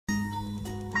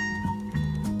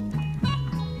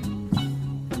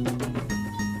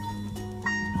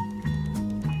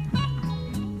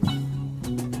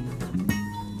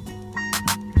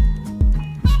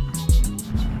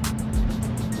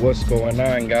What's going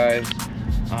on, guys?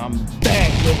 I'm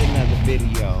back with another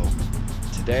video.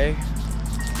 Today,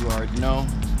 you already know,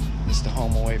 it's the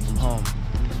home away from home.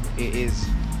 It is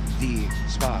the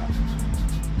spot,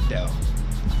 though.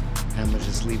 And I'm gonna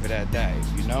just leave it at that.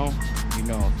 If you know, you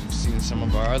know. If you've seen some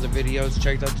of our other videos,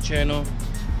 checked out the channel,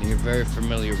 then you're very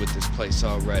familiar with this place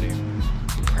already.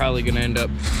 You're probably gonna end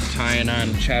up tying on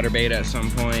chatterbait at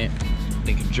some point.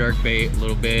 Thinking jerkbait a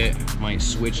little bit, might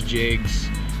switch jigs,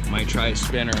 might try a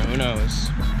spinner, who knows.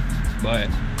 But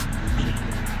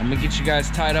I'm gonna get you guys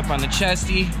tied up on the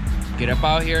chesty, get up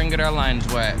out here and get our lines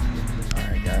wet. All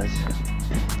right, guys,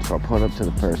 so I'll pull up to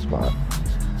the first spot.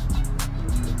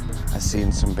 I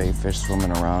seen some bait fish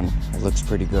swimming around. It looks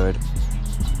pretty good.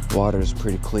 Water's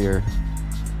pretty clear.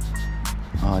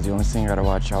 The only thing I gotta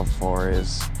watch out for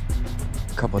is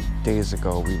a couple of days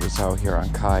ago we was out here on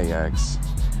kayaks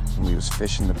and we was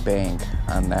fishing the bank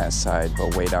on that side,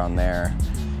 but way down there,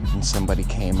 and somebody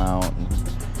came out and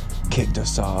kicked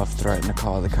us off, threatened to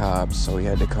call the cops, so we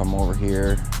had to come over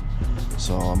here.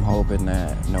 So I'm hoping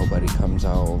that nobody comes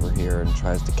out over here and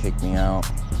tries to kick me out.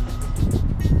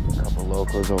 A couple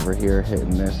locals over here hitting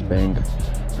this bank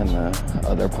and the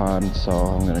other pond, so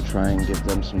I'm gonna try and give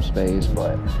them some space,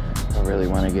 but I really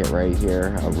want to get right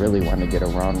here. I really want to get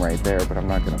around right there, but I'm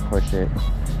not gonna push it.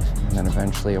 And then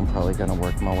eventually I'm probably gonna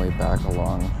work my way back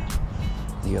along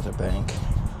the other bank.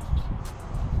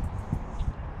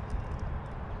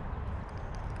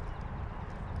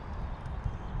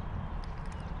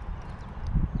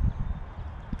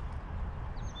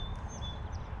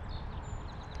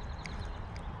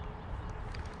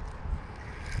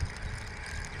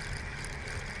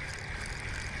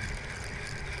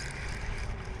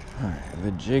 Alright,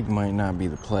 the jig might not be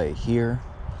the play here,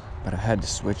 but I had to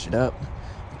switch it up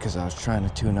because I was trying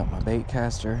to tune up my bait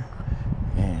caster,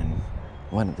 and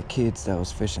one of the kids that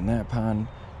was fishing that pond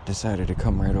decided to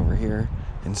come right over here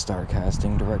and start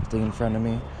casting directly in front of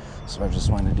me. So I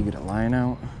just wanted to get a line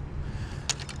out,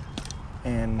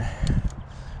 and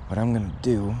what I'm gonna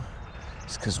do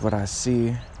is, because what I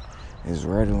see is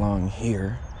right along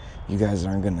here, you guys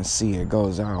aren't gonna see it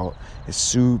goes out. It's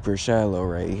super shallow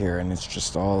right here, and it's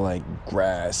just all like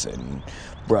grass and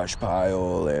brush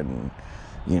pile and,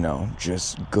 you know,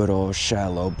 just good old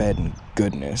shallow bed and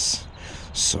goodness.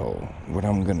 So what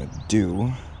I'm gonna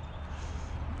do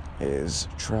is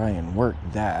try and work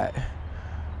that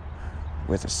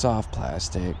with a soft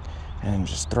plastic and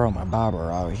just throw my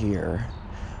bobber out here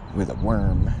with a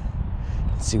worm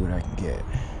and see what I can get.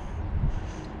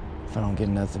 If I don't get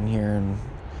nothing here in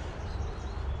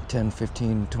 10,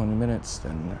 15, 20 minutes,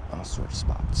 then I'll switch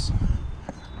spots.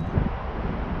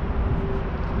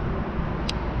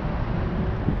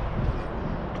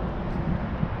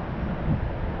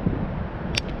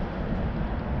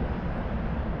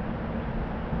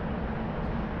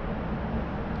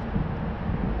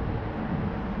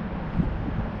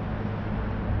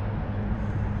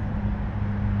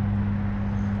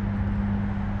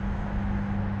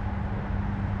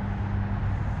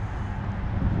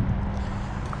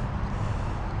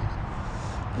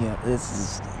 Yeah, this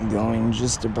is going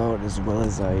just about as well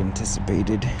as I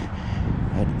anticipated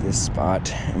at this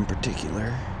spot in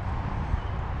particular.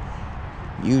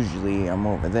 Usually I'm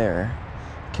over there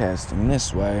casting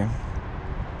this way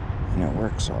and it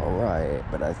works all right,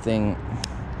 but I think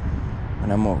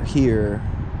when I'm over here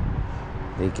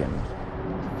they can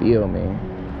feel me.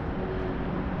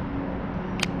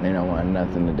 They don't want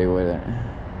nothing to do with it.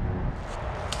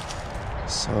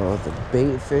 So the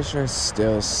bait fish are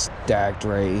still stacked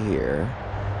right here.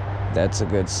 That's a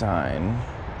good sign.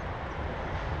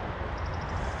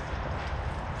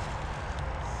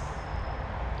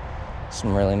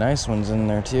 Some really nice ones in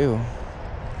there too.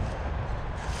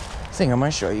 I think I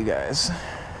might show you guys.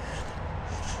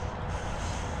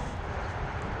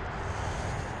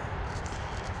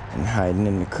 And hiding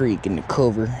in the creek in the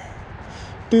cover.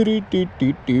 Do do do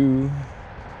do do.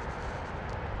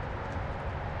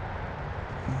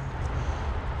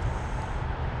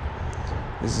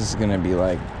 This is gonna be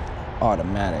like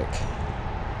automatic.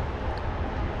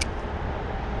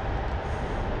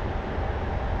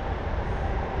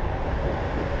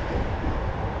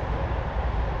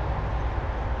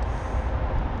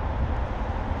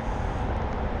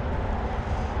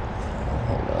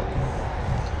 Hold up.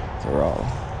 They're all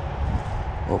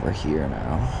over here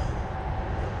now.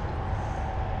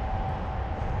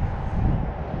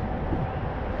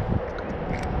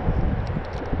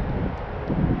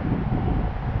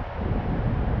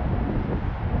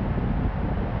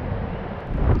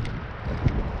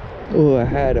 Oh, I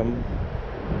had him.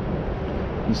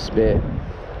 He spit.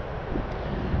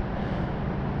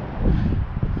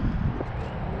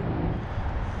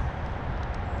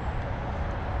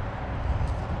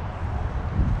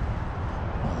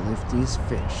 if these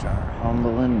fish are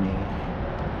humbling me.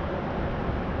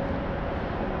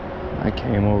 I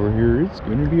came over here, it's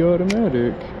gonna be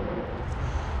automatic.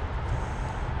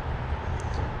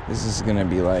 This is gonna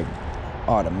be like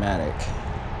automatic.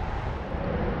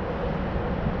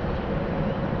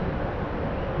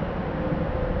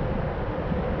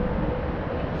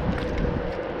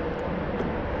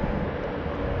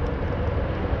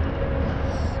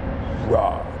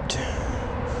 Robbed.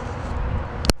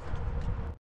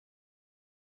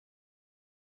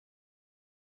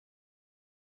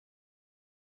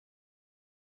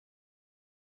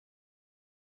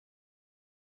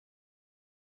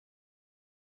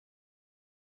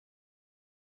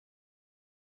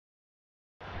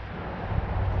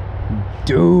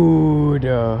 Dude,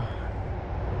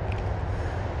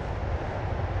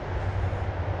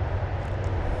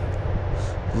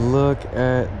 look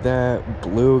at that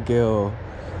bluegill,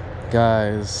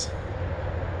 guys.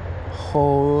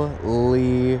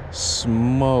 Holy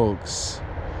smokes.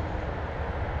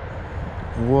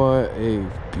 What a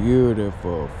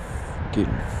beautiful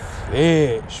fucking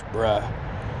fish, bruh.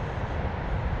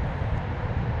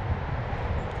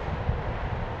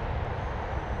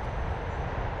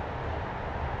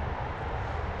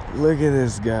 Look at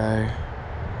this guy.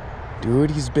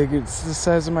 Dude, he's bigger. It's the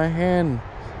size of my hand.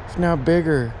 If not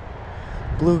bigger.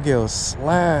 Bluegill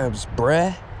slabs,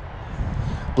 bruh.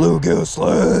 Bluegill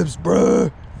slabs,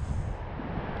 bruh.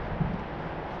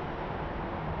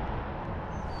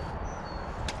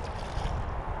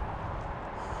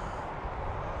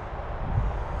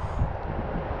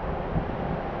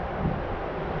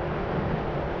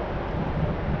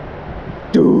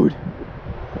 Dude.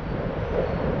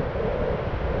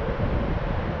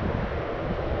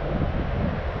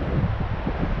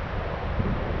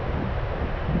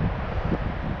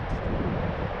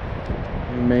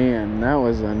 Man, that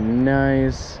was a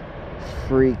nice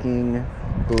freaking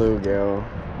bluegill.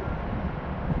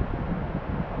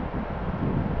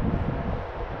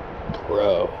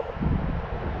 Bro.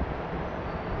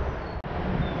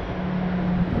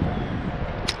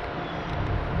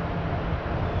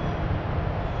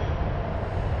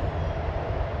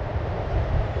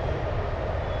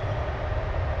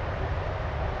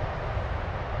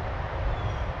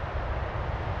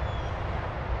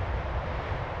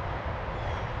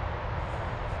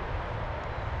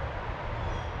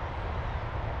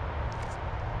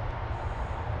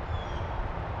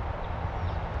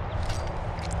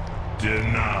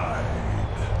 Denied.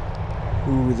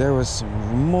 Ooh, there was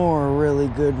some more really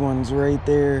good ones right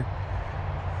there.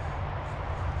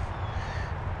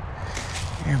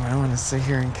 Damn, I don't want to sit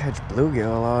here and catch bluegill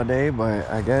all day, but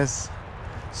I guess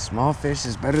small fish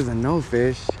is better than no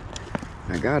fish.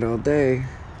 I got all day.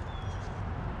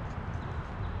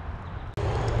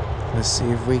 Let's see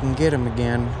if we can get them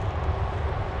again.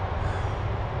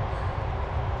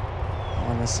 I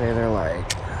want to say they're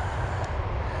like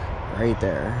right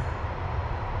there.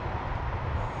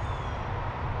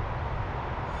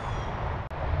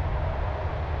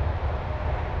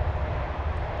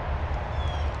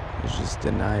 Just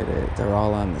denied it. They're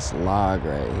all on this log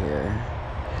right here.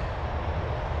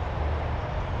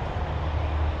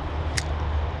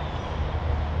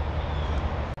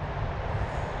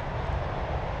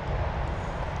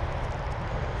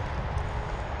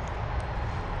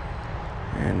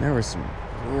 And there was some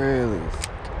really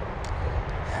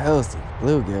healthy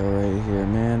bluegill right here,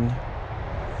 man.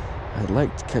 I'd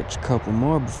like to catch a couple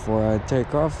more before I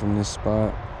take off from this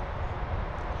spot.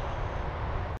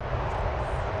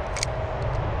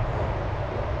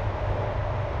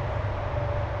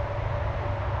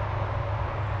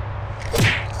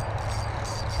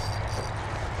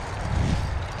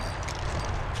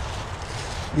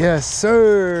 Yes,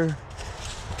 sir.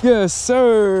 Yes,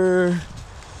 sir.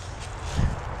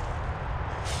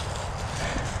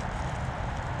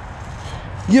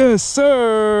 Yes,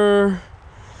 sir.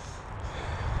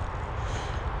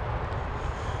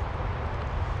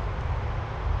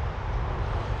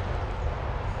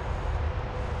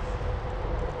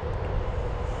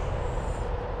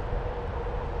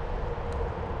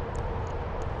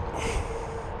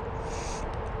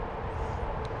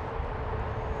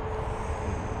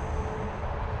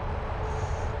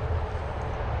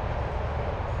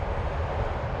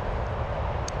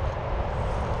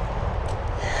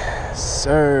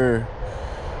 Sir.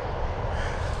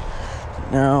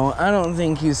 Now, I don't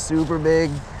think he's super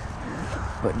big,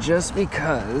 but just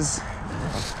because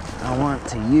I want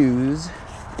to use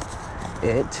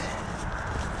it,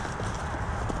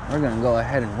 we're gonna go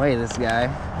ahead and weigh this guy.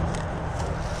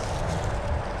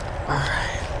 All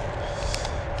right.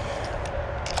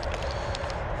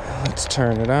 Let's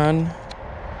turn it on.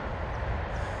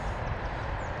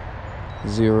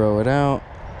 Zero it out.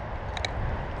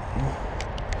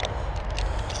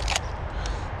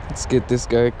 Let's get this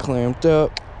guy clamped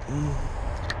up.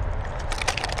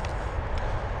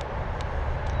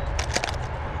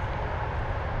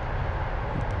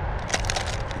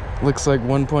 Looks like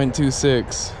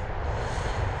 1.26.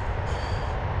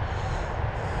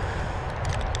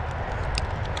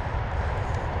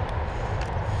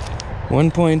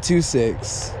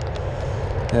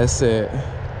 That's it.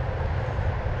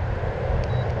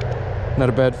 Not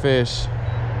a bad fish.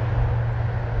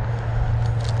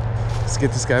 Let's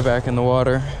get this guy back in the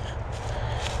water.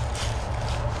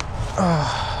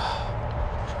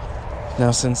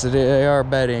 Now, since they are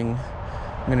bedding,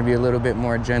 I'm gonna be a little bit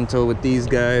more gentle with these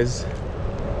guys.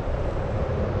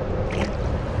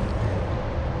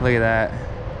 Look at that.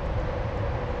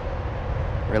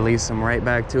 Release him right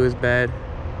back to his bed.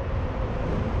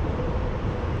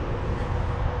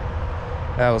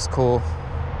 That was cool.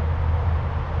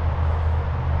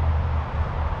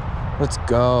 Let's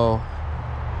go.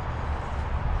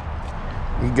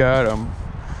 We got him.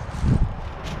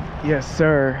 Yes,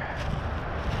 sir.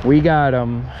 We got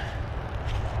him.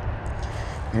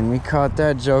 And we caught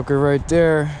that joker right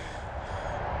there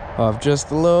off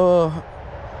just a little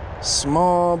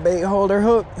small bait holder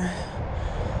hook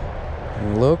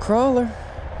and a little crawler.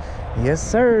 Yes,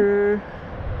 sir.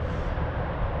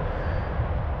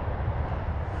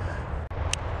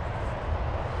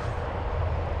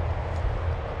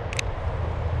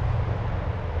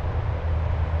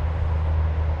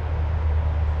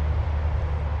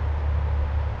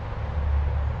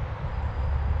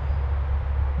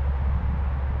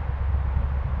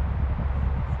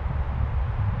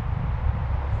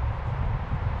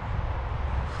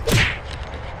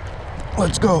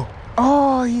 Let's go.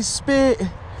 Oh, he spit.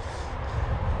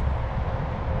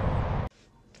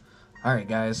 All right,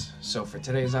 guys. So for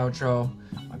today's outro,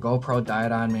 my GoPro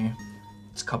died on me.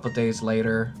 It's a couple days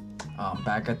later.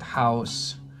 Back at the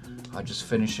house. Just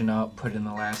finishing up, putting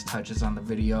the last touches on the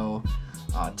video.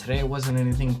 Today wasn't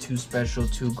anything too special,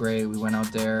 too great. We went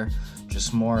out there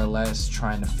just more or less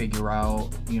trying to figure out,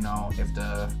 you know, if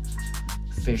the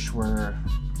fish were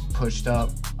pushed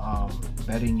up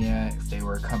bedding yet, if they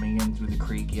were coming in through the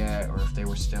creek yet, or if they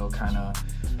were still kind of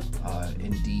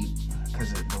in deep,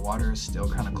 because the water is still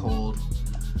kind of cold.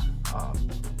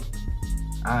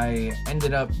 I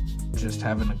ended up just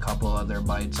having a couple other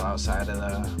bites outside of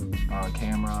the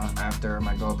camera. After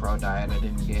my GoPro died, I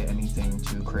didn't get anything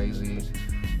too crazy.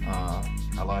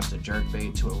 I lost a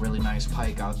jerkbait to a really nice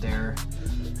pike out there.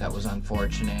 That was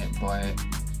unfortunate, but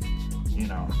you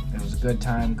know, it was a good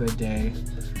time, good day.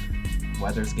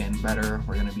 Weather's getting better.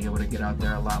 We're gonna be able to get out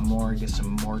there a lot more, get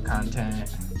some more content.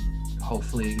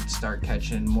 Hopefully start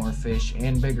catching more fish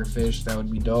and bigger fish. That would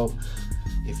be dope.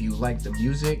 If you like the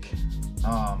music,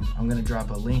 I'm gonna drop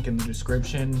a link in the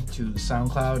description to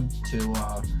SoundCloud to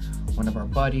one of our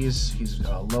buddies. He's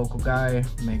a local guy,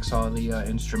 makes all the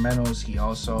instrumentals. He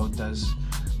also does,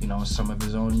 you know, some of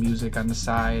his own music on the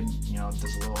side. You know,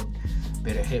 does a little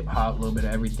bit of hip hop, a little bit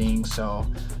of everything. So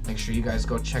make sure you guys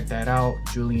go check that out.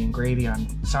 Julian Grady on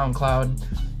SoundCloud.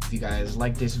 If you guys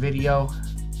like this video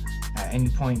at any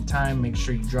point in time, make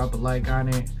sure you drop a like on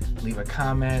it, leave a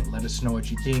comment, let us know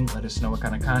what you think, let us know what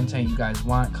kind of content you guys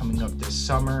want coming up this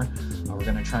summer. We're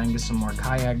gonna try and get some more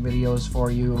kayak videos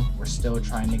for you. We're still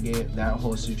trying to get that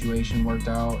whole situation worked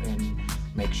out and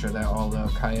make sure that all the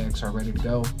kayaks are ready to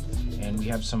go. And we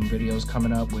have some videos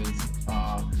coming up with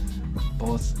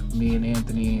both me and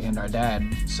Anthony and our dad,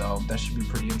 so that should be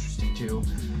pretty interesting too.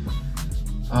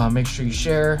 Make sure you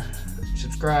share,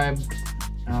 subscribe,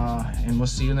 and we'll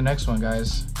see you in the next one,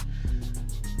 guys.